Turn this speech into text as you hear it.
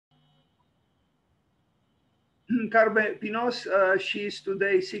Carme Pinos, she is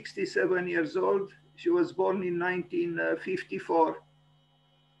today 67 years old. She was born in 1954.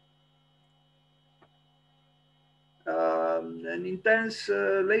 An intense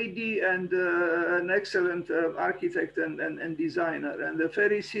lady and an excellent architect and designer, and a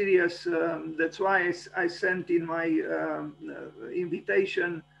very serious. That's why I sent in my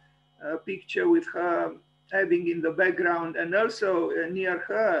invitation a picture with her having in the background, and also near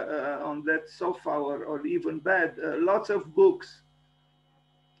her on that sofa or even bed, lots of books.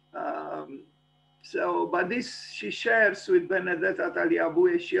 Um, but this she shares with Benedetta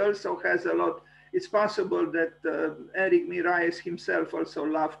Taliabué. She also has a lot. It's possible that Eric Miralles himself also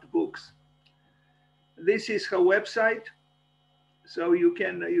loved books. This is her website, so you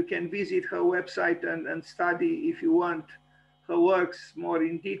can visit her website and study if you want her works more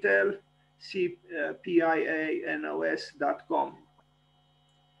in detail. cpianos.com.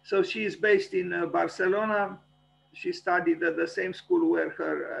 So she is based in Barcelona. She studied at the same school where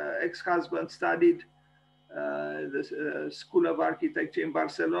her ex-husband studied, the School of Architecture in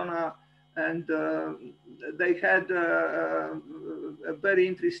Barcelona, and they had a very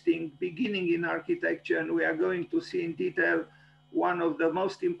interesting beginning in architecture, and we are going to see in detail one of the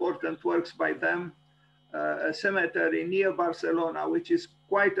most important works by them, a cemetery near Barcelona, which is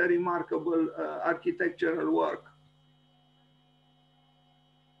quite a remarkable architectural work.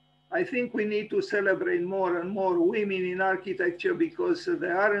 I think we need to celebrate more and more women in architecture because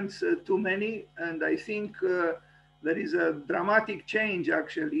there aren't too many. And I think there is a dramatic change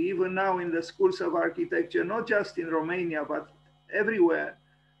actually, even now in the schools of architecture, not just in Romania, but everywhere.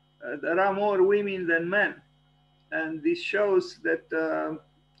 There are more women than men. And this shows that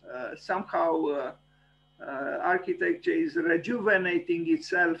somehow architecture is rejuvenating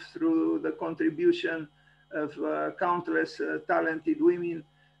itself through the contribution of countless talented women,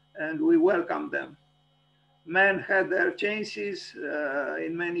 and we welcome them. Men had their chances.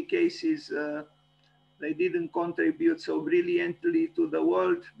 In many cases, they didn't contribute so brilliantly to the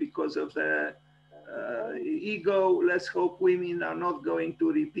world because of their ego. Let's hope women are not going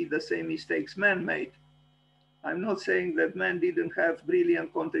to repeat the same mistakes men made. I'm not saying that men didn't have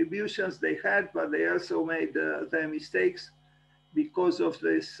brilliant contributions. They had, but they also made their mistakes because of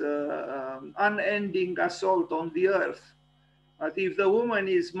this unending assault on the earth. But if the woman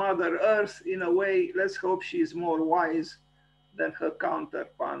is Mother Earth, in a way, let's hope she is more wise than her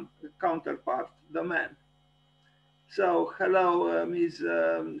counterpart, the man. So, hello, Ms.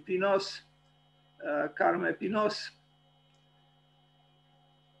 Pinos, Carme Pinos.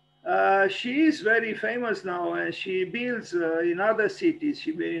 She is very famous now, and she builds in other cities. She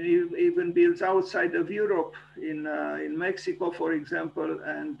even builds outside of Europe, in Mexico, for example.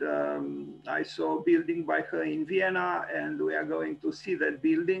 And I saw a building by her in Vienna, and we are going to see that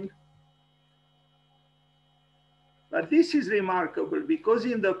building. But this is remarkable because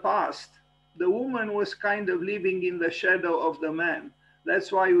in the past, the woman was kind of living in the shadow of the man.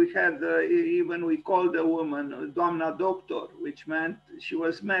 That's why we had, even we called the woman Doamna Doctor, which meant she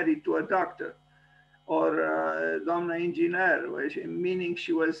was married to a doctor, or Doamna Inginer, meaning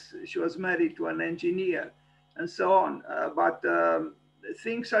she was married to an engineer, and so on. But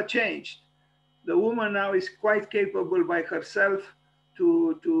things are changed. The woman now is quite capable by herself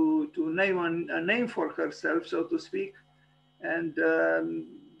to name a name for herself, so to speak, and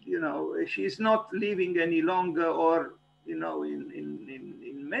you know, she's not living any longer, or you know,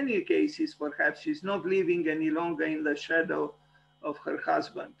 in many cases, perhaps she's not living any longer in the shadow of her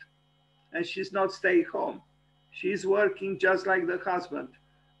husband. And she's not staying home. She's working just like the husband,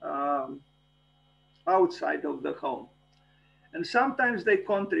 outside of the home. And sometimes they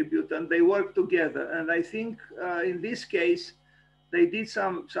contribute and they work together. And I think in this case, they did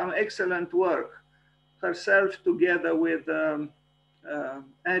some excellent work, herself together with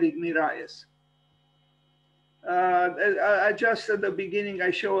Eric Miralles. I just at the beginning,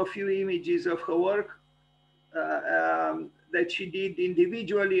 I show a few images of her work that she did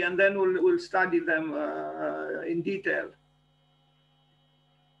individually, and then we'll study them in detail.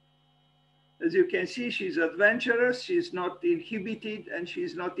 As you can see, she's adventurous, she's not inhibited, and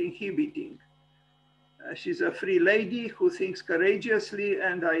she's not inhibiting. She's a free lady who thinks courageously,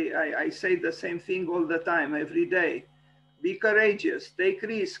 and I say the same thing all the time, every day. Be courageous, take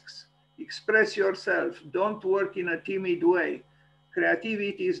risks, express yourself, don't work in a timid way.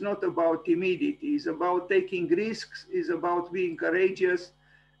 Creativity is not about timidity, it's about taking risks, it's about being courageous,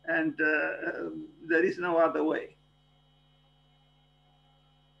 and there is no other way.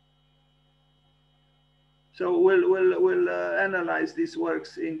 So we'll analyze these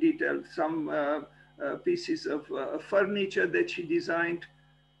works in detail. Some pieces of furniture that she designed.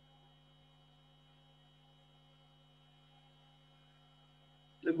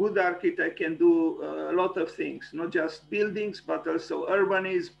 The good architect can do a lot of things, not just buildings, but also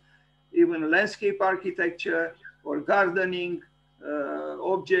urbanism, even landscape architecture or gardening,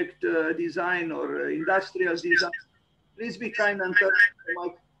 object design or industrial design. Please be kind and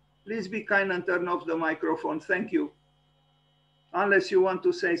turn off the microphone. Thank you. Unless you want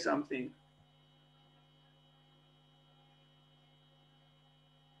to say something.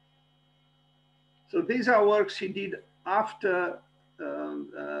 So these are works she did after,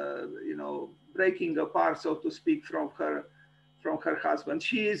 you know, breaking apart, so to speak, from her husband.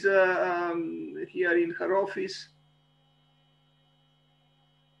 She is here in her office.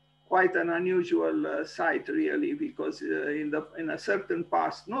 Quite an unusual sight, really, because in a certain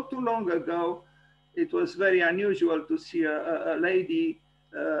past, not too long ago, it was very unusual to see a lady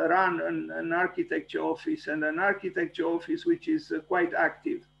run an architecture office, and an architecture office which is quite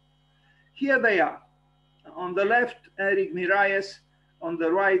active. Here they are. On the left, Eric Miralles. On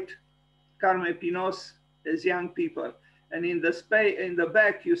the right, Carme Pinos as young people. And in the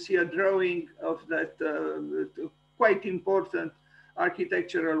back, you see a drawing of that quite important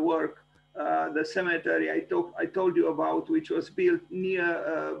architectural work, the cemetery I told you about, which was built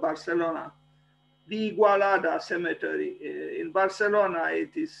near Barcelona. The Igualada Cemetery in Barcelona,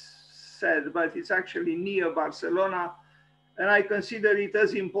 it is said, but it's actually near Barcelona. And I consider it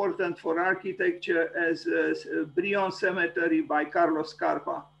as important for architecture as Brion Cemetery by Carlos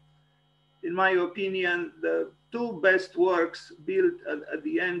Carpa. In my opinion, the two best works built at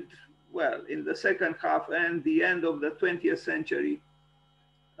the end, well, in the second half and the end of the 20th century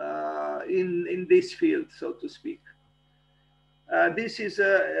in this field, so to speak. This is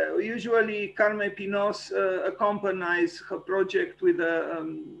usually Carme Pinos accompanies her project with a,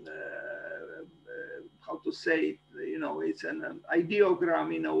 how to say, you know, it's an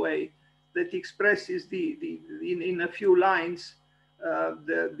ideogram in a way that expresses in a few lines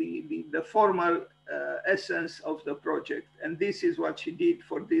the formal essence of the project. And this is what she did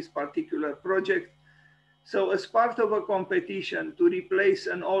for this particular project. So as part of a competition to replace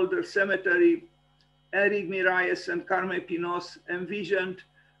an older cemetery, Eric Miralles and Carme Pinos envisioned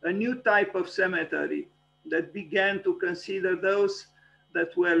a new type of cemetery that began to consider those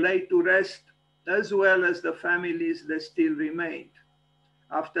that were laid to rest, as well as the families that still remained.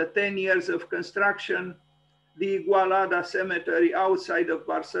 After 10 years of construction, the Igualada Cemetery outside of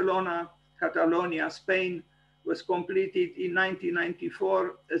Barcelona, Catalonia, Spain, was completed in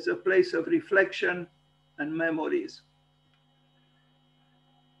 1994 as a place of reflection and memories.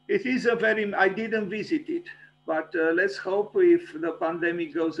 It is a very, I didn't visit it, but let's hope if the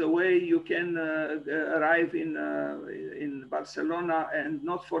pandemic goes away, you can arrive in Barcelona and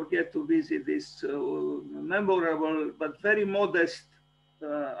not forget to visit this memorable but very modest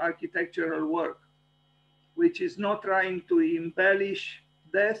architectural work, which is not trying to embellish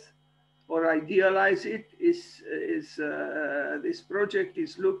death or idealize it. This project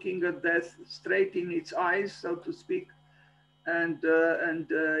is looking at death straight in its eyes, so to speak, and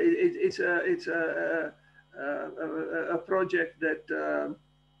it's a project that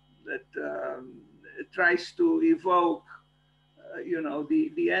tries to evoke, you know,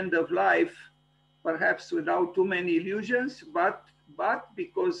 the end of life, perhaps without too many illusions, but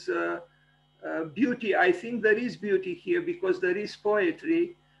because beauty, I think there is beauty here because there is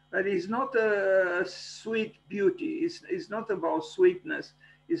poetry, but it's not a sweet beauty. It's not about sweetness.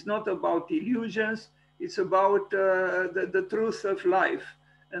 It's not about illusions. It's about the truth of life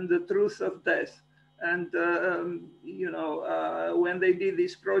and the truth of death. And, you know, when they did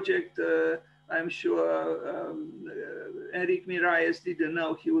this project, I'm sure Eric Miralles didn't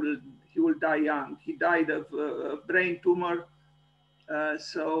know he will die young. He died of a brain tumor.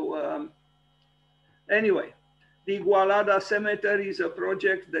 Anyway, the Igualada Cemetery is a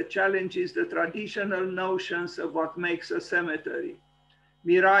project that challenges the traditional notions of what makes a cemetery.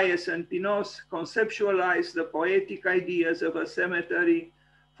 Miralles and Pinos conceptualize the poetic ideas of a cemetery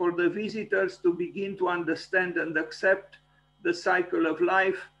for the visitors to begin to understand and accept the cycle of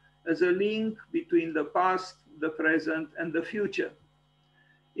life as a link between the past, the present, and the future.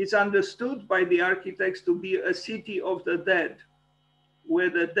 It's understood by the architects to be a city of the dead, where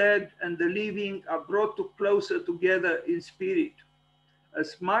the dead and the living are brought closer together in spirit.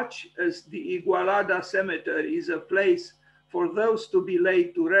 As much as the Igualada Cemetery is a place for those to be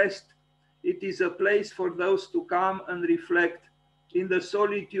laid to rest, it is a place for those to come and reflect in the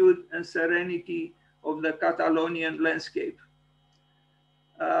solitude and serenity of the Catalonian landscape.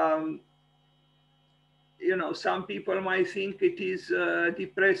 You know, some people might think it is a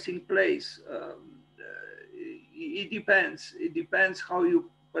depressing place. It depends. It depends how you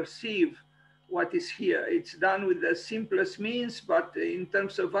perceive what is here. It's done with the simplest means, but in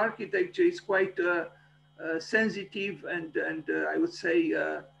terms of architecture, it's quite sensitive and I would say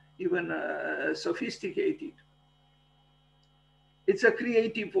even sophisticated. It's a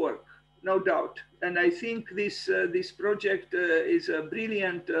creative work, no doubt. And I think this project is a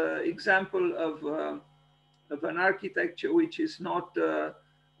brilliant example of an architecture which is not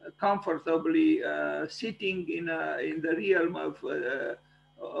comfortably sitting in the realm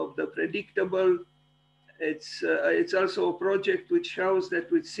of the predictable. It's also a project which shows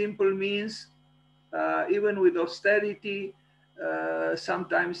that with simple means, even with austerity,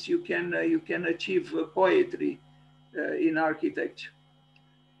 sometimes you can achieve poetry in architecture.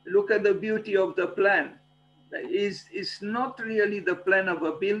 Look at the beauty of the plan. It's not really the plan of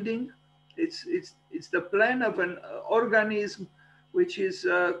a building. It's the plan of an organism which is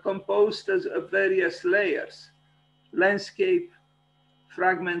composed of various layers: landscape,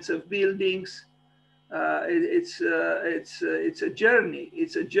 fragments of buildings. It's a journey.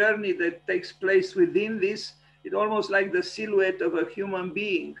 It's a journey that takes place within this. It's almost like the silhouette of a human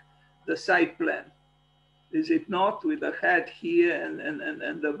being, the site plan. Is it not? With the head here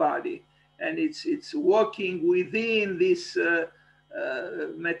and the body. And it's walking within this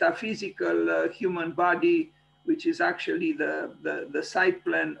metaphysical human body, which is actually the site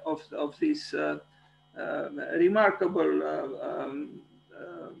plan of this remarkable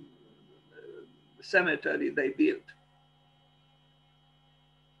cemetery they built.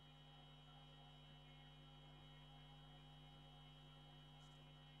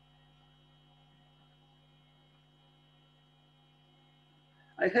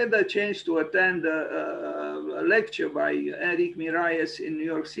 I had the chance to attend a lecture by Enrique Miralles in New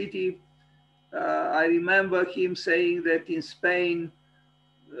York City. I remember him saying that in Spain,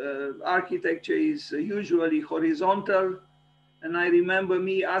 architecture is usually horizontal. And I remember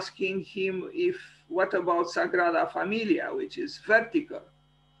me asking him what about Sagrada Familia, which is vertical?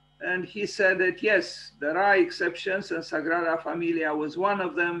 And he said that yes, there are exceptions, and Sagrada Familia was one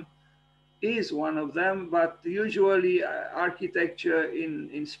of them, is one of them, but usually architecture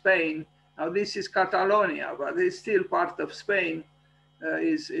in Spain, now this is Catalonia, but it's still part of Spain,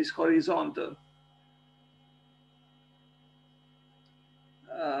 is horizontal.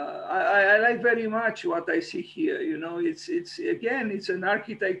 I like very much what I see here. You know, it's again, it's an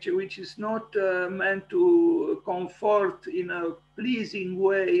architecture which is not meant to comfort in a pleasing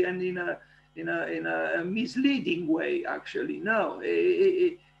way and in a misleading way. Actually, no.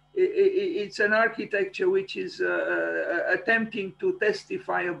 It's an architecture which is attempting to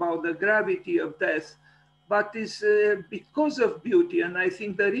testify about the gravity of death, but is because of beauty, and I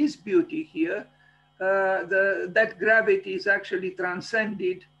think there is beauty here. That gravity is actually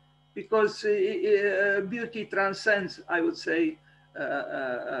transcended because beauty transcends, I would say,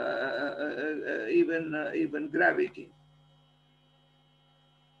 even gravity.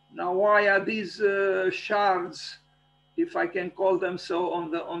 Now, why are these shards, if I can call them so,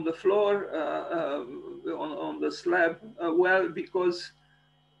 on the floor, on the slab? Well, because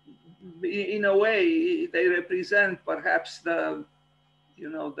in a way they represent perhaps the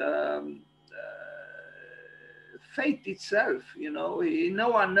fate itself. You know, no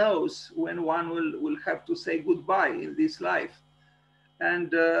one knows when one will have to say goodbye in this life,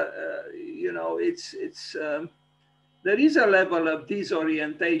 and you know, there is a level of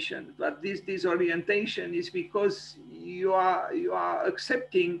disorientation, but this disorientation is because you are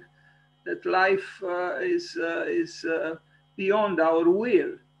accepting that life is beyond our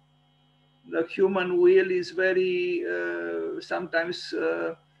will. The human will is very sometimes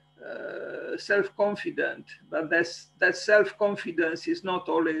self-confident, but that self-confidence is not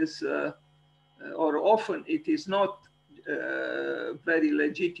always, or often it is not very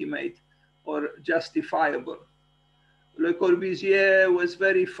legitimate or justifiable. Le Corbusier was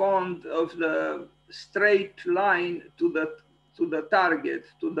very fond of the straight line to the target,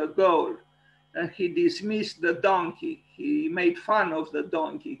 to the goal, and he dismissed the donkey. He made fun of the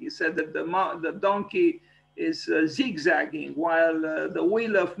donkey. He said that the donkey is zigzagging while the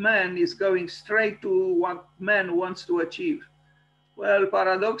will of man is going straight to what man wants to achieve. Well,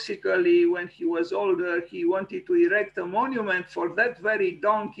 paradoxically, when he was older, he wanted to erect a monument for that very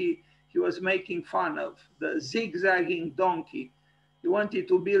donkey he was making fun of, the zigzagging donkey. He wanted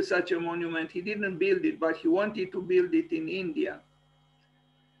to build such a monument. He didn't build it, but he wanted to build it in India.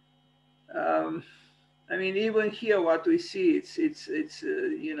 I mean, even here, what we see, it's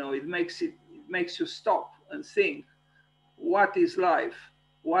you know, it makes you stop and think: what is life?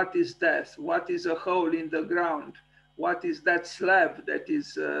 What is death? What is a hole in the ground? What is that slab that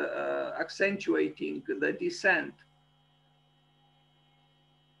is accentuating the descent?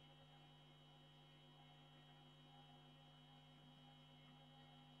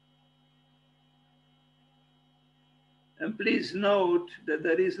 And please note that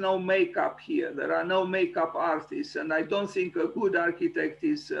there is no makeup here. There are no makeup artists. And I don't think a good architect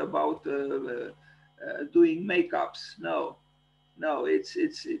is about doing makeups. No, no, it's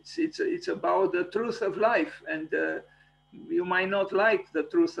about the truth of life. And you might not like the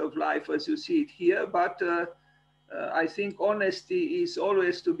truth of life as you see it here, but I think honesty is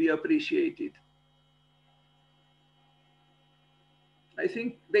always to be appreciated. I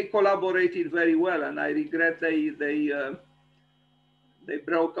think they collaborated very well, and I regret they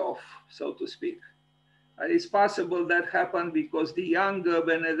broke off, so to speak. It's possible that happened because the young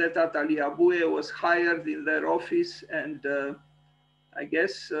Benedetta Taliabue was hired in their office, and I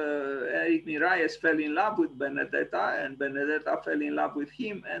guess Eric Miralles fell in love with Benedetta, and Benedetta fell in love with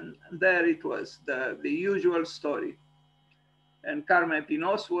him, and there it was, the usual story. And Carme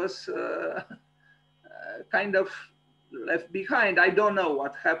Pinos was kind of left behind. I don't know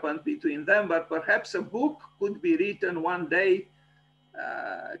what happened between them, but perhaps a book could be written one day.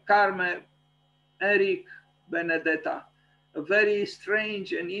 Carme, Eric, Benedetta, a very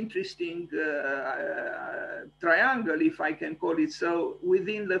strange and interesting triangle, if I can call it so,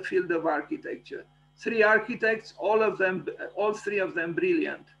 within the field of architecture. Three architects, all three of them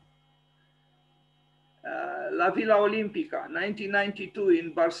brilliant. La Villa Olímpica, 1992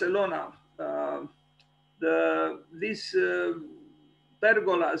 in Barcelona. These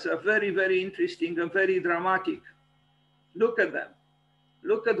pergolas are very, very interesting and very dramatic. Look at them.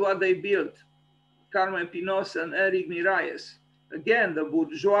 Look at what they built. Carme Pinos and Eric Miralles. Again, the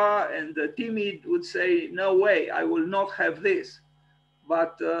bourgeois and the timid would say, no way, I will not have this.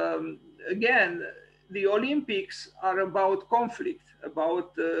 But again, the Olympics are about conflict,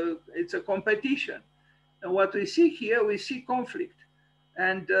 it's a competition. And what we see here, we see conflict.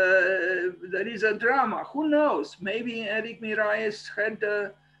 And there is a drama. Who knows? Maybe Eric Miralles had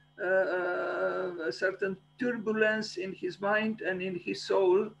a certain turbulence in his mind and in his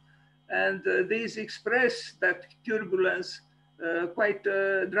soul. And these express that turbulence quite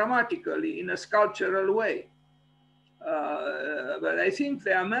dramatically in a sculptural way. But I think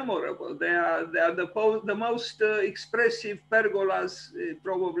they are memorable. They are the most expressive pergolas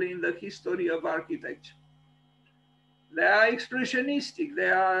probably in the history of architecture. They are expressionistic. They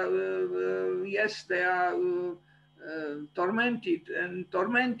are, yes, they are tormented and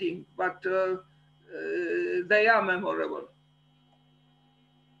tormenting, but they are memorable.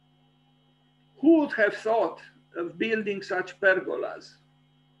 Who would have thought of building such pergolas?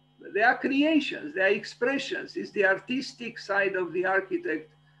 They are creations, they are expressions. It's the artistic side of the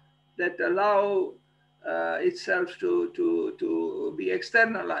architect that allow itself to be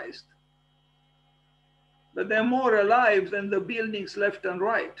externalized. But they're more alive than the buildings left and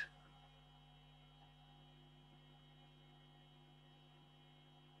right.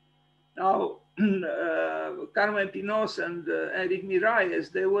 Now, Carme Pinos and Eric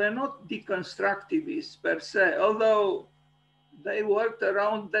Miralles, they were not deconstructivists per se, although they worked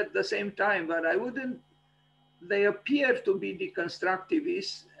around at the same time, but they appear to be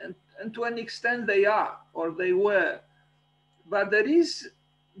deconstructivists, and to an extent they are, or they were. But there is,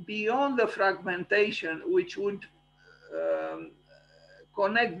 beyond the fragmentation, which would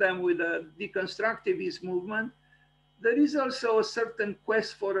connect them with the deconstructivist movement, there is also a certain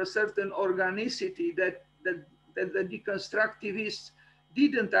quest for a certain organicity that the deconstructivists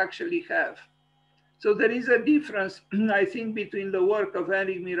didn't actually have. So there is a difference, I think, between the work of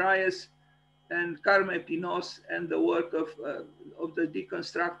Eric Miralles and Carme Pinos and the work of the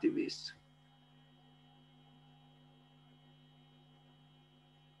deconstructivists.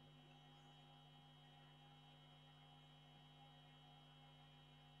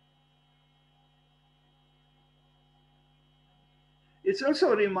 It's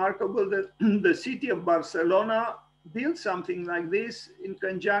also remarkable that the city of Barcelona built something like this in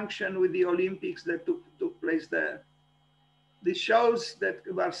conjunction with the Olympics that took place there. This shows that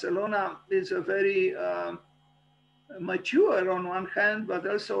Barcelona is a very mature on one hand, but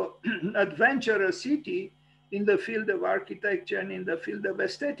also adventurous city in the field of architecture and in the field of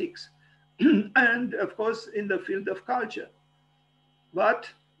aesthetics, and of course in the field of culture. But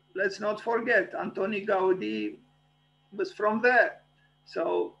let's not forget, Antoni Gaudí was from there.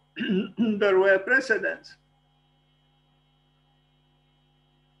 So there were precedents.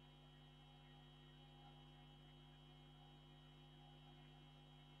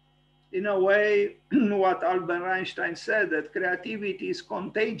 In a way, what Albert Einstein said, that creativity is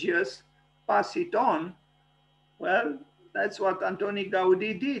contagious, pass it on. Well, that's what Antoni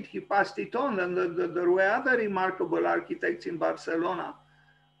Gaudí did. He passed it on, and there were other remarkable architects in Barcelona.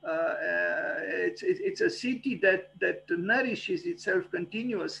 It's a city that nourishes itself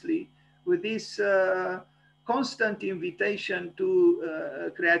continuously with this constant invitation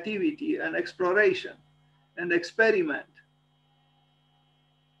to creativity and exploration and experiment.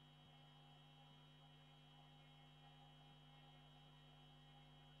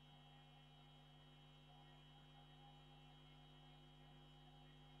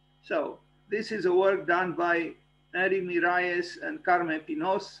 So this is a work done by Eric Miralles and Carme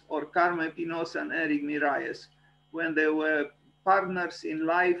Pinos, or Carme Pinos and Eric Miralles, when they were partners in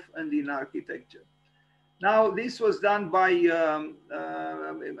life and in architecture. Now, this was done by, a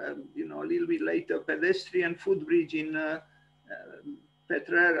little bit later, pedestrian footbridge in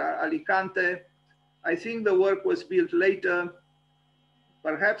Petrer, Alicante. I think the work was built later,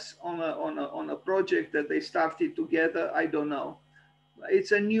 perhaps on a project that they started together. I don't know.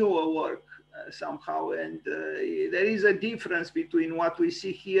 It's a newer work somehow, and there is a difference between what we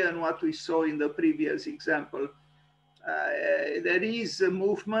see here and what we saw in the previous example. There is a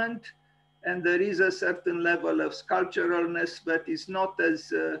movement, and there is a certain level of sculpturalness, but it's not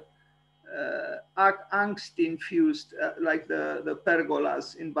as angst infused like the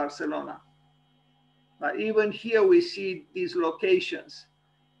pergolas in Barcelona. But even here we see these locations,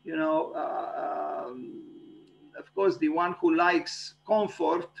 of course, the one who likes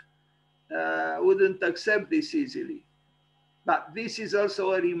comfort wouldn't accept this easily. But this is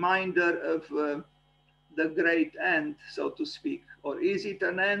also a reminder of the great end, so to speak. Or is it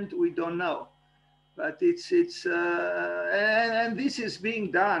an end? We don't know. But and this is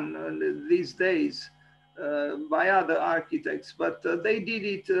being done these days by other architects. But they did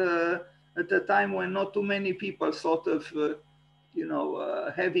it at a time when not too many people thought of,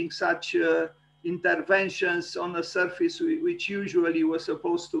 having such interventions on a surface which usually was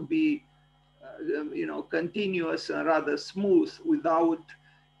supposed to be, continuous and rather smooth without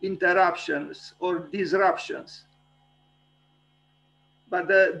interruptions or disruptions. But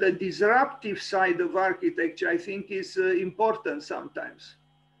the disruptive side of architecture, I think, is important sometimes.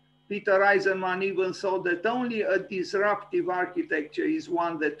 Peter Eisenman even thought that only a disruptive architecture is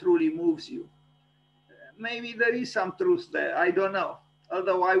one that truly moves you. Maybe there is some truth there. I don't know.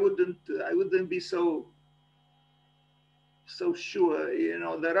 Although I wouldn't be so sure.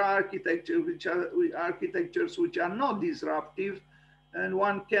 There are architectures which are not disruptive, and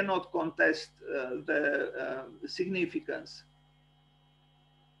one cannot contest the significance.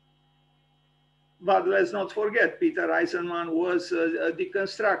 But let's not forget, Peter Eisenman was a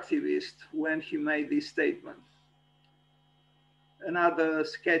deconstructivist when he made this statement. Another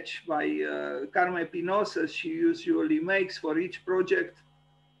sketch by Carme Pinos, as she usually makes for each project.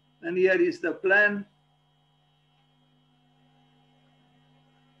 And here is the plan.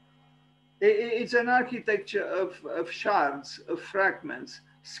 It's an architecture of shards, of fragments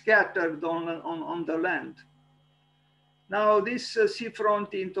scattered on the land. Now this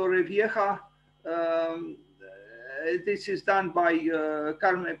seafront in Torrevieja, this is done by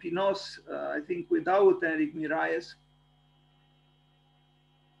Carme Pinos, I think without Eric Miralles.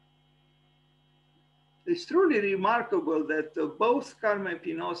 It's truly remarkable that both Carme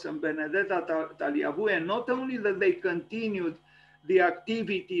Pinos and Benedetta Tagliabue, not only that they continued the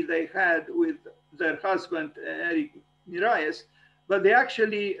activity they had with their husband, Eric Miralles, but they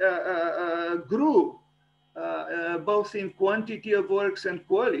actually grew both in quantity of works and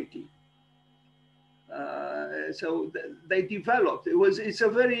quality. So they developed. It's a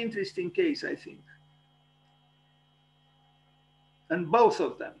very interesting case, I think. And both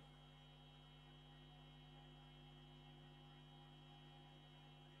of them.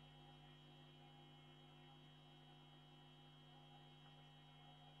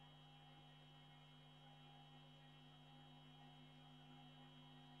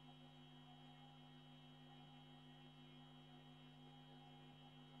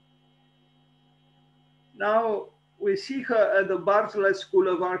 Now we see her at the Bartlett School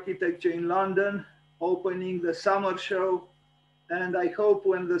of Architecture in London, opening the summer show. And I hope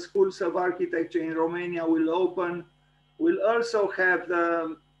when the schools of architecture in Romania will open, we'll also have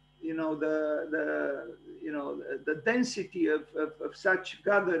the density of such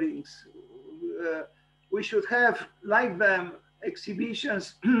gatherings. We should have, like them,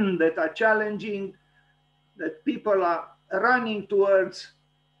 exhibitions that are challenging, that people are running towards,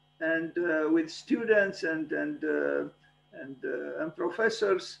 and with students and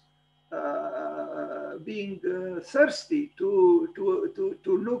professors being thirsty to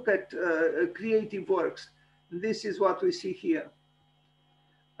look at creative works. This is what we see here.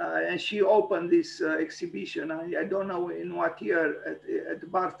 And she opened this exhibition, I don't know in what year,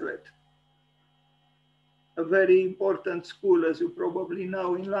 at Bartlett, a very important school, as you probably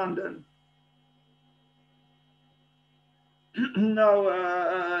know, in London. Now,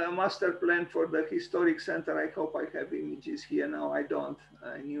 a master plan for the historic center. I hope I have images here. No, I don't.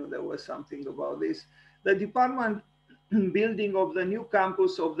 I knew there was something about this. The department building of the new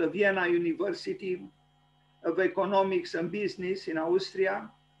campus of the Vienna University of Economics and Business in Austria.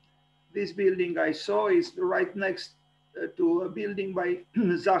 This building I saw is right next to a building by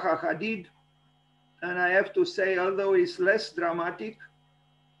Zaha Hadid. And I have to say, although it's less dramatic,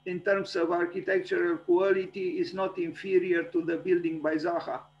 in terms of architectural quality, is not inferior to the building by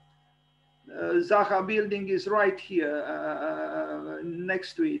Zaha. Zaha building is right here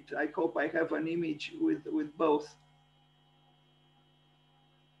next to it. I hope I have an image with both.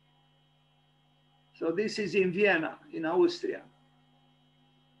 So this is in Vienna, in Austria.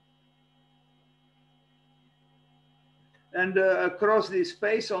 And across this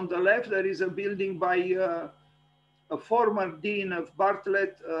space on the left, there is a building by a former dean of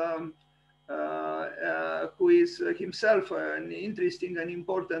Bartlett, who is himself an interesting and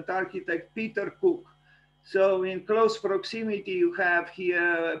important architect, Peter Cook. So in close proximity, you have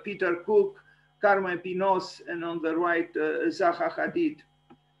here Peter Cook, Carme Pinos, and on the right, Zaha Hadid.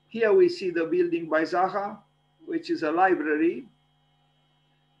 Here we see the building by Zaha, which is a library.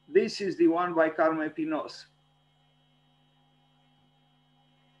 This is the one by Carme Pinos.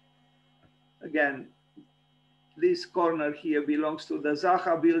 Again, this corner here belongs to the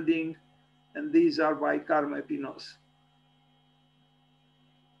Zaha building, and these are by Carme Pinos.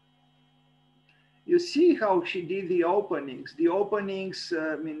 You see how she did the openings. The openings,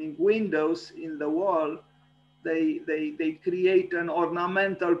 meaning windows in the wall, they create an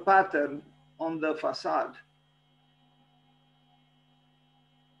ornamental pattern on the facade.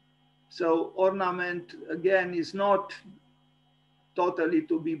 So ornament, again, is not totally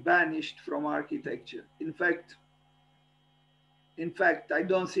to be banished from architecture. In fact, I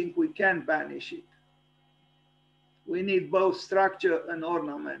don't think we can banish it. We need both structure and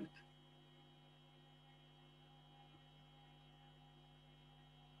ornament.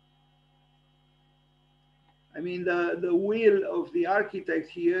 I mean, the will of the architect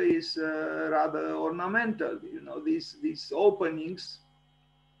here is rather ornamental. You know, these openings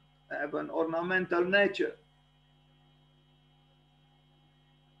have an ornamental nature.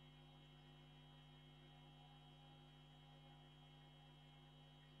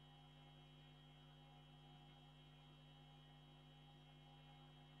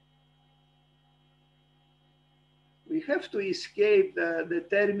 We have to escape the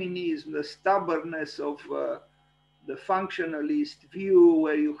determinism, the stubbornness of the functionalist view,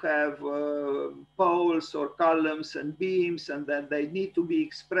 where you have poles or columns and beams, and that they need to be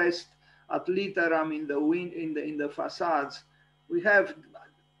expressed ad literam in the facades. We have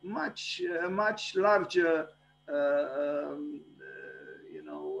much larger, you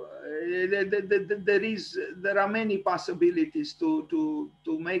know, there are many possibilities to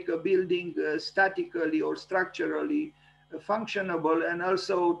make a building statically or structurally functionable, and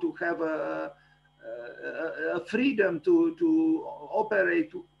also to have a freedom to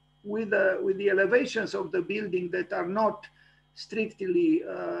operate with the elevations of the building that are not strictly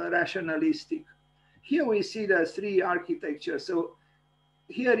rationalistic. Here we see the three architectures. So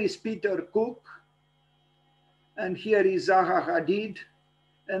here is Peter Cook, and here is Zaha Hadid,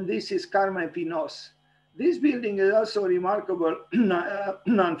 and this is Carme Pinos. This building is also remarkable.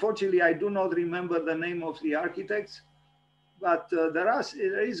 Unfortunately, I do not remember the name of the architects, but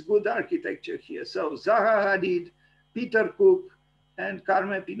there is good architecture here. So Zaha Hadid, Peter Cook, and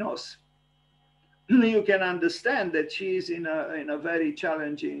Carme Pinos. You can understand that she is in a very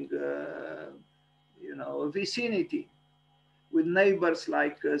challenging, you know, vicinity with neighbors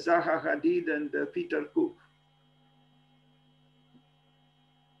like Zaha Hadid and Peter Cook.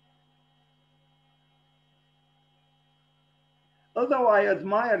 Although I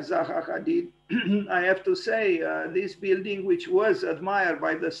admire Zaha Hadid, I have to say this building, which was admired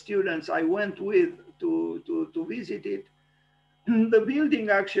by the students I went with to visit it, the building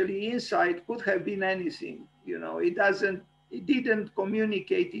actually inside could have been anything. You know, it didn't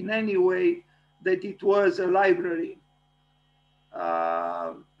communicate in any way that it was a library.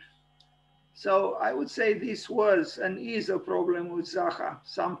 So I would say this was and is a problem with Zaha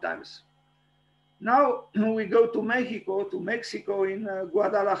sometimes. Now we go to Mexico in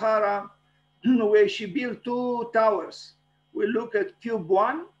Guadalajara, where she built two towers. We look at Cube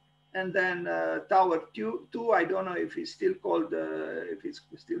 1 and then Tower 2. I don't know if it's still called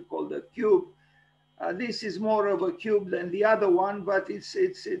a cube. This is more of a cube than the other one, but it's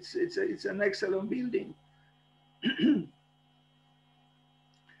an excellent building.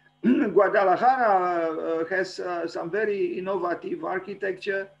 Guadalajara has some very innovative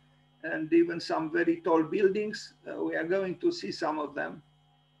architecture. and even some very tall buildings. We are going to see some of them.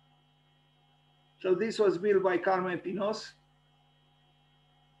 So this was built by Carme Pinos.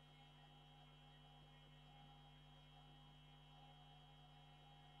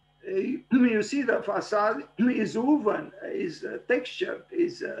 You see the facade is woven, is textured,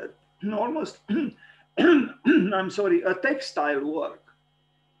 is almost, I'm sorry, a textile work.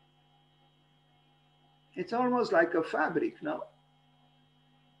 It's almost like a fabric, no?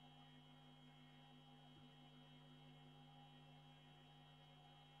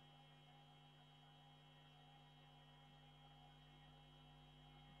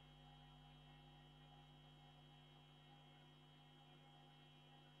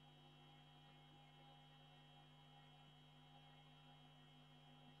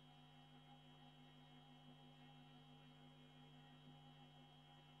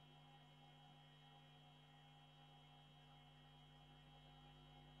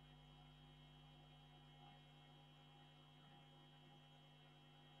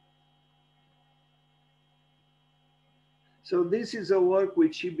 So this is a work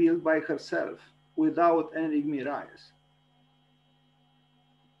which she built by herself without any mirrors.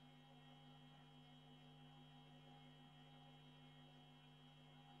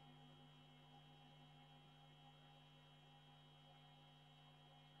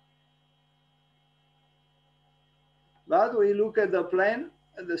 But we look at the plan,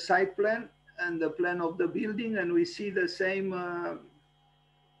 the site plan, and the plan of the building, and we see the same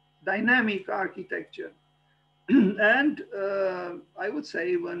dynamic architecture. And I would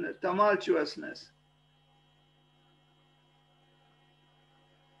say even tumultuousness.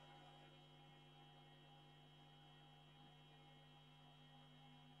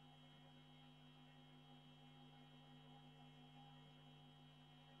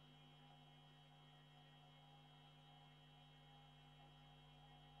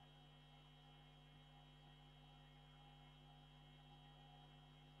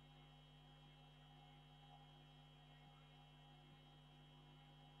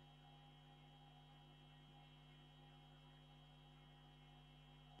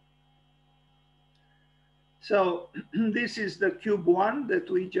 So this is the cube 1 that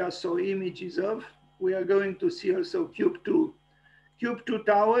we just saw images of. We are going to see also cube 2. Cube 2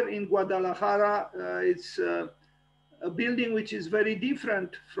 tower in Guadalajara, it's a building which is very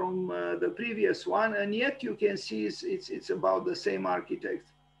different from the previous one, and yet you can see it's about the same architect.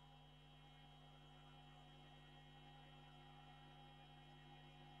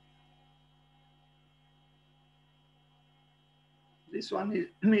 This one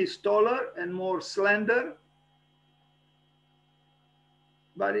is taller and more slender,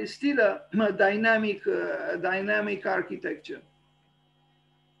 but it's still a dynamic architecture,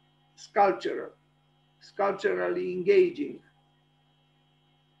 sculpturally engaging.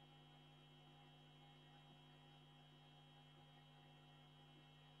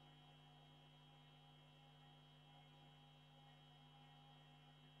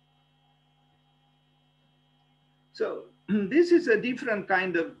 So this is a different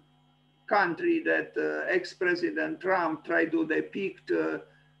kind of country that ex-President Trump tried to depict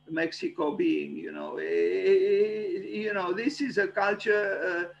Mexico being. This is a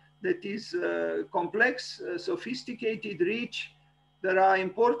culture that is complex, sophisticated, rich. There are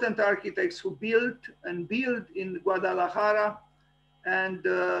important architects who built and build in Guadalajara, and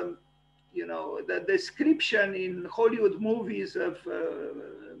the description in Hollywood movies of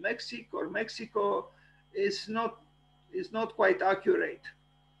Mexico is not quite accurate.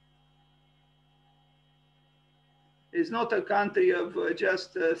 It's not a country of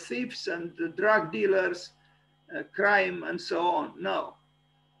just thieves and drug dealers, crime and so on. No.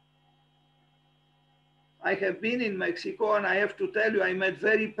 I have been in Mexico, and I have to tell you, I met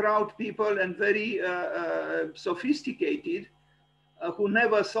very proud people and very sophisticated who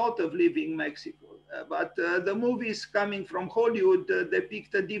never thought of leaving Mexico. But the movies coming from Hollywood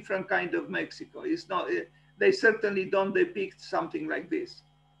depict a different kind of Mexico. It's not. They certainly don't depict something like this.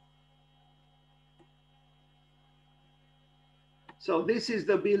 So this is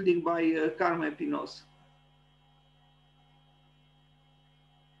the building by Carme Pinos.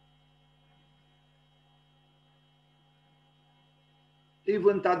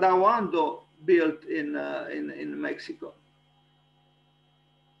 Even Tadawando built in Mexico.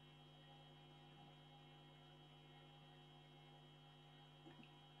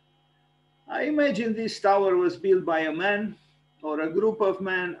 I imagine this tower was built by a man or a group of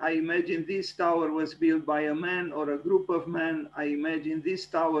men. I imagine this tower was built by a man or a group of men. I imagine this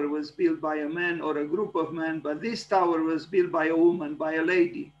tower was built by a man or a group of men, but this tower was built by a woman, by a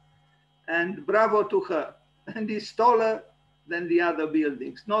lady. And bravo to her. And it's taller than the other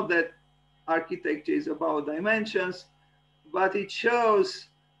buildings. Not that architecture is about dimensions, but it shows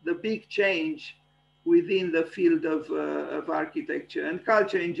the big change within the field of architecture and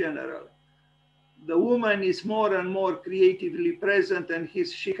culture in general. The woman is more and more creatively present, and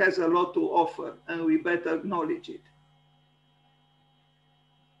she has a lot to offer, and we better acknowledge it.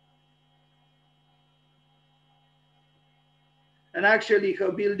 And actually,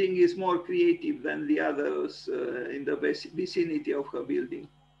 her building is more creative than the others in the vicinity of her building.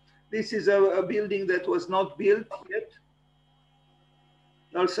 This is a building that was not built yet,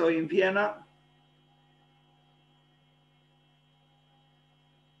 also in Vienna.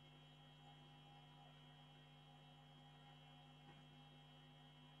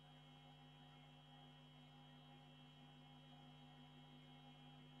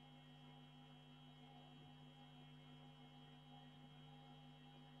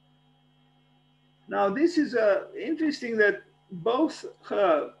 Now, this is interesting that both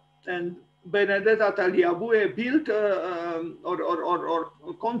her and Benedetta Tagliabue built or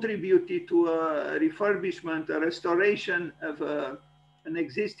contributed to a refurbishment, a restoration of an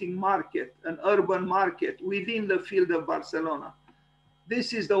existing market, an urban market within the field of Barcelona.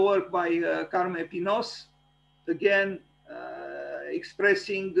 This is the work by Carme Pinos, again,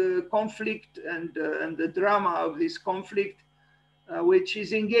 expressing conflict and the drama of this conflict, which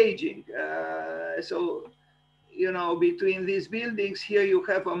is engaging. So, you know, between these buildings here, you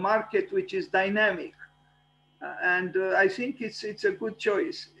have a market which is dynamic. And I think it's a good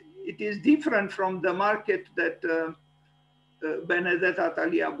choice. It is different from the market that Benedetta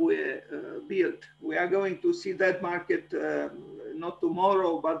Tagliabue built. We are going to see that market not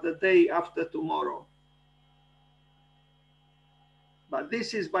tomorrow, but the day after tomorrow. But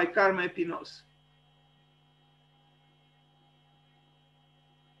this is by Carme Pinos.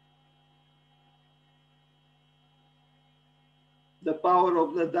 The power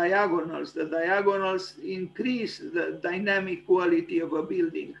of the diagonals. The diagonals increase the dynamic quality of a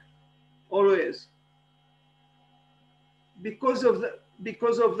building, always. Because of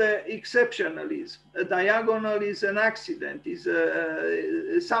the exceptionalism. A diagonal is an accident,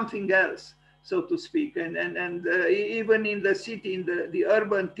 is something else, so to speak. And even in the city, in the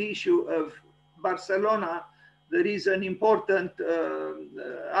urban tissue of Barcelona, there is an important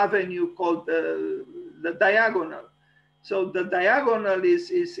avenue called the diagonal. So the diagonal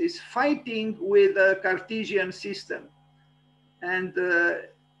is fighting with a Cartesian system. And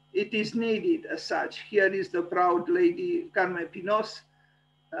it is needed as such. Here is the proud lady, Carme Pinos,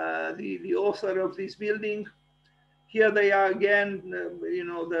 the author of this building. Here they are again, you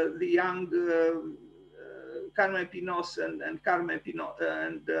know, the young Carme Pinos and Carme Pinos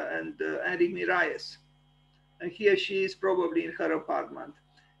and Henry Miralles. And here she is probably in her apartment.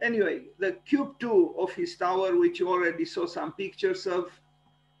 Anyway, the Cube 2 of his tower, which you already saw some pictures of.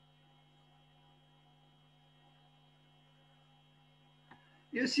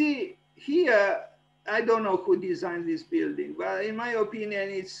 You see, here, I don't know who designed this building, but in my opinion,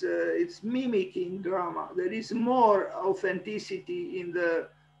 it's mimicking drama. There is more authenticity in the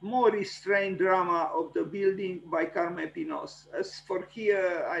more restrained drama of the building by Carme Pinos. As for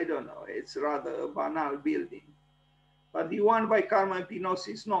here, I don't know, it's rather a banal building. But the one by Carme Pinos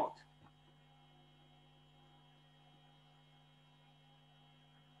is not.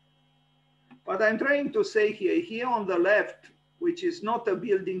 What I'm trying to say here on the left, which is not a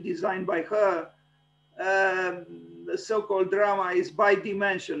building designed by her, the so-called drama is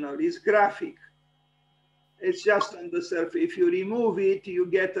bidimensional, is graphic. It's just on the surface. If you remove it, you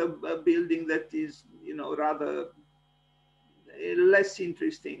get a building that is, you know, rather less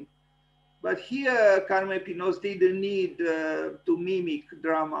interesting. But here, Carme Pinos didn't need to mimic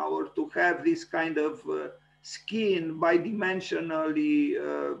drama or to have this kind of skin bidimensionally,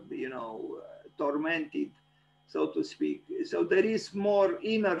 you know, tormented, so to speak. So there is more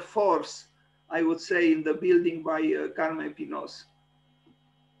inner force, I would say, in the building by Carme Pinos.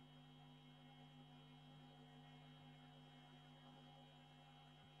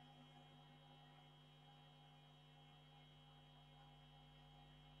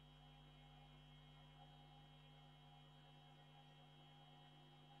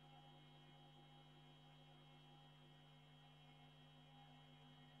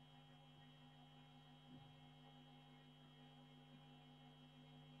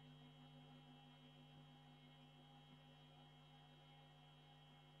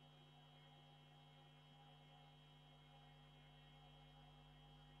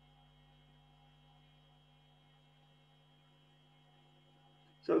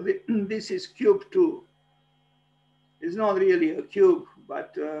 So this is cube 2. It's not really a cube,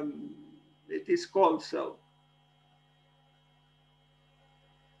 but it is called so.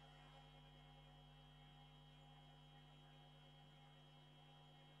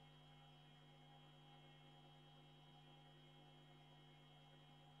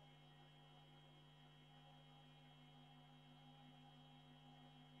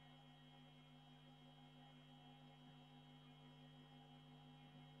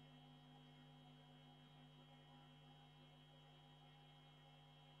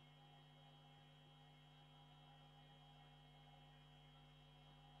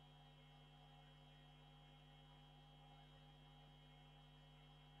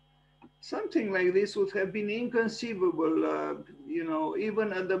 Something like this would have been inconceivable, you know,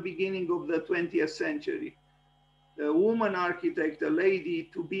 even at the beginning of the 20th century. A woman architect, a lady,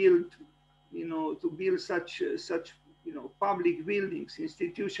 to build, you know, to build such, you know, public buildings,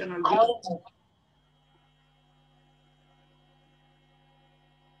 institutional buildings.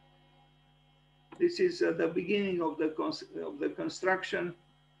 This is the beginning of the construction,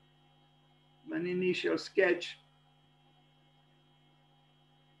 an initial sketch.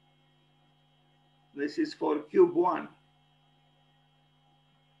 This is for cube 1.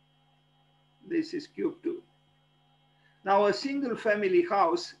 This is cube 2. Now, a single family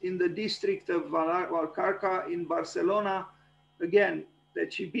house in the district of Vallcarca in Barcelona, again,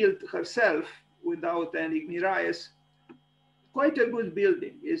 that she built herself without any Miraes, quite a good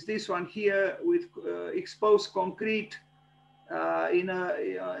building, is this one here with exposed concrete in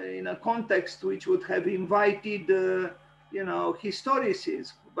a context which would have invited, you know,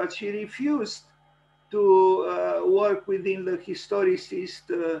 historicists, but she refused to work within the historicist,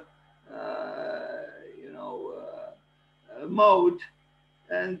 you know, mode,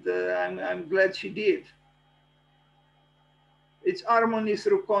 and I'm glad she did. It's harmony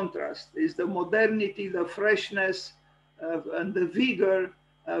through contrast. It's the modernity, the freshness, and the vigor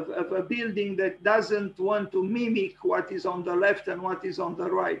of a building that doesn't want to mimic what is on the left and what is on the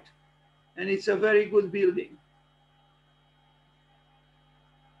right. And it's a very good building.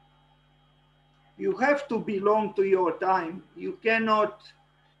 You have to belong to your time. You cannot,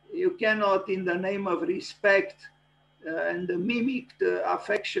 in the name of respect and the mimicked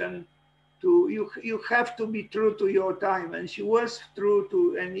affection, you have to be true to your time. And she was true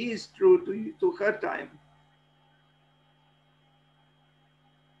to, and is true to her time.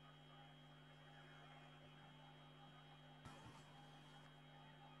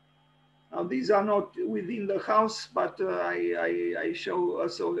 Now, these are not within the house, but I show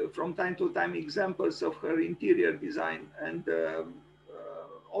also from time to time examples of her interior design and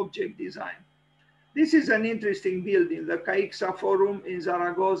object design. This is an interesting building, the Caixa Forum in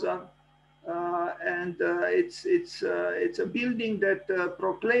Zaragoza. It's a building that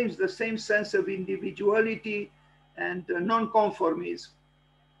proclaims the same sense of individuality and non-conformism.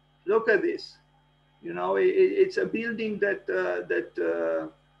 Look at this. You know, it's a building that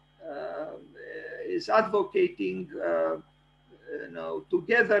is advocating, you know,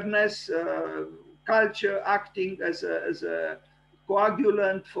 togetherness, culture, acting as a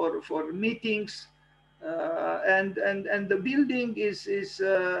coagulant for meetings, and the building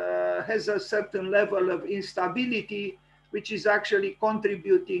has a certain level of instability, which is actually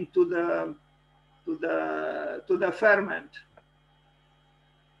contributing to the ferment.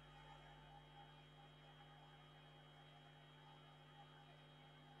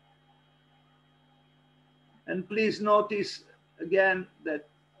 And please notice again that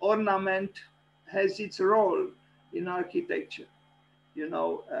ornament has its role in architecture. You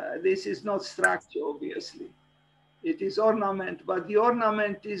know, this is not structure, obviously. It is ornament, but the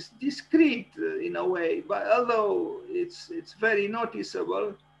ornament is discrete in a way, but although it's very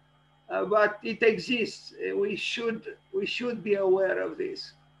noticeable, but it exists. We should be aware of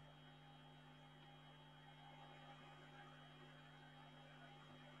this.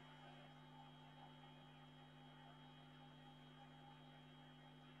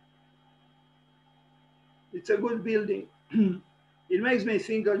 It's a good building. It makes me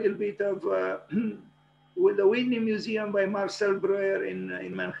think a little bit of with the Whitney Museum by Marcel Breuer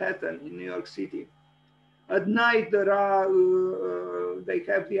in Manhattan, in New York City. At night, there are they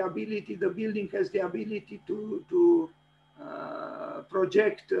have the ability. The building has the ability to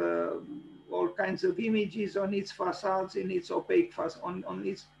project all kinds of images on its facades, in its opaque on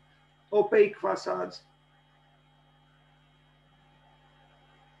its opaque facades.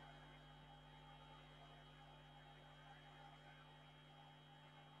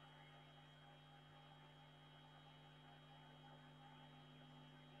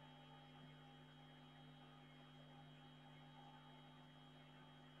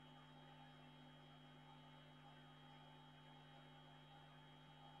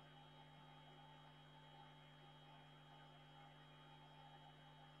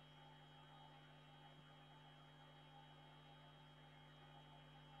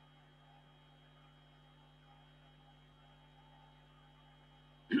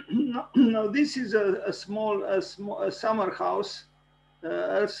 Now this is a small summer house,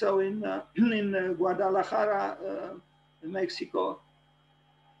 also in Guadalajara, Mexico.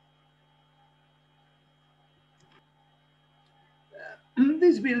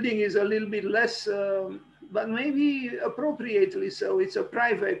 This building is a little bit less, but maybe appropriately so. It's a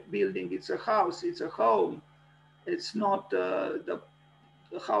private building. It's a house. It's a home. It's not the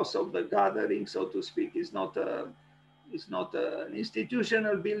the house of the gathering, so to speak. It's not an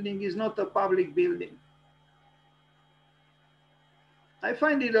institutional building, it's not a public building. I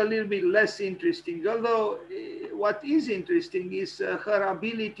find it a little bit less interesting, although what is interesting is her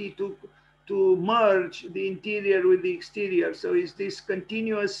ability to merge the interior with the exterior. So it's this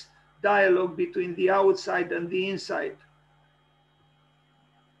continuous dialogue between the outside and the inside.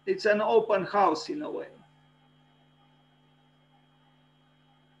 It's an open house in a way.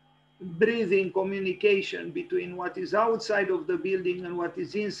 Breathing communication between what is outside of the building and what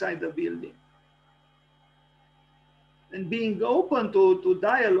is inside the building. And being open to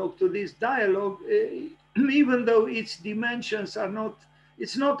dialogue, to this dialogue, even though its dimensions are not,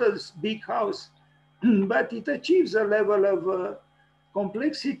 it's not a big house, but it achieves a level of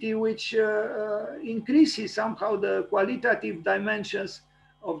complexity which increases somehow the qualitative dimensions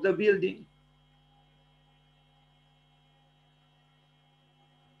of the building.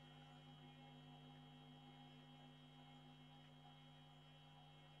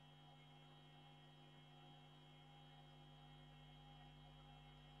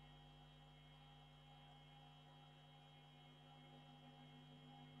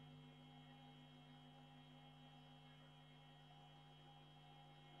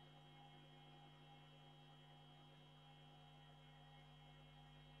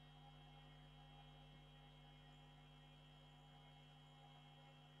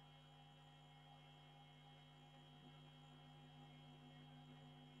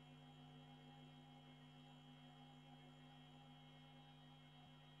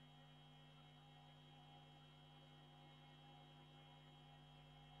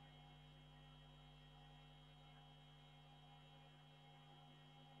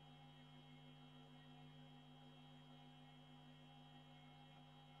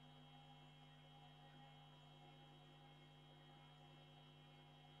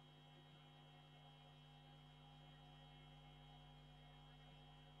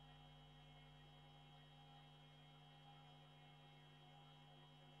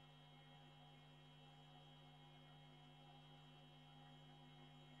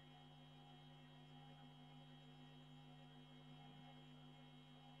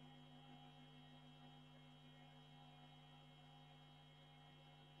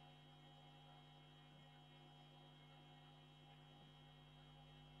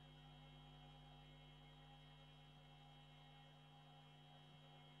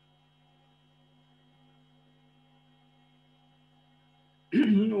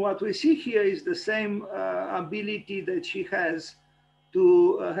 What we see here is the same ability that she has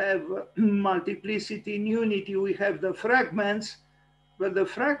to have multiplicity in unity. We have the fragments, but the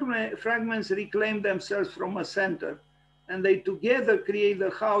fragments reclaim themselves from a center, and they together create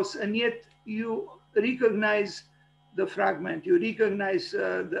the house, and yet you recognize the fragment, you recognize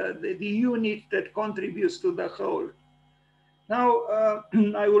the unit that contributes to the whole. Now,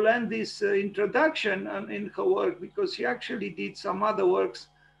 I will end this introduction in her work because she actually did some other works.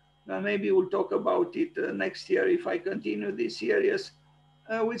 Maybe we'll talk about it next year if I continue this series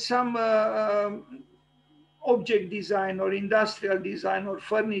with some object design or industrial design or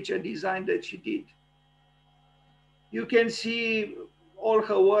furniture design that she did. You can see all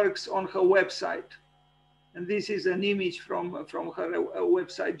her works on her website. And this is an image from her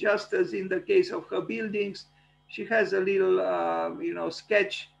website. Just as in the case of her buildings, she has a little,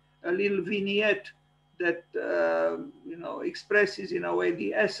 sketch, a little vignette that, expresses in a way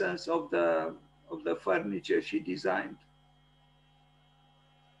the essence of the furniture she designed.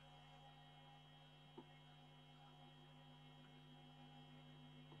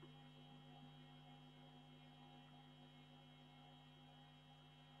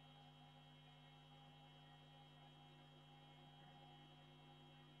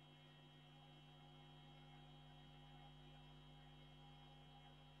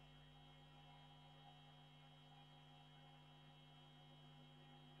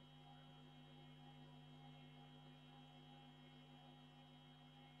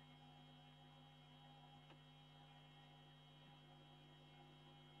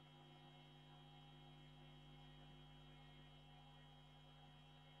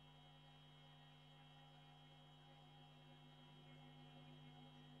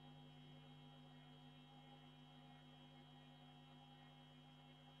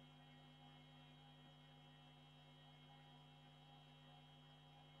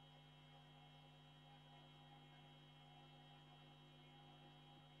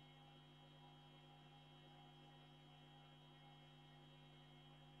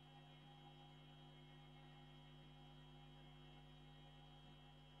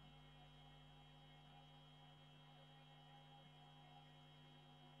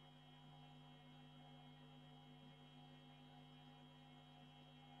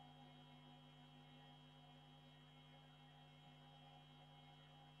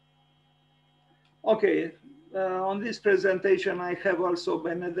 Okay, on this presentation I have also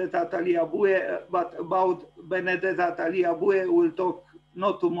Benedetta Taliabue, but about Benedetta Taliabue we'll talk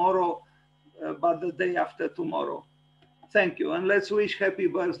not tomorrow, but the day after tomorrow. Thank you, and let's wish happy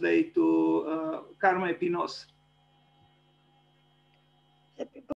birthday to Carme Pinos. Happy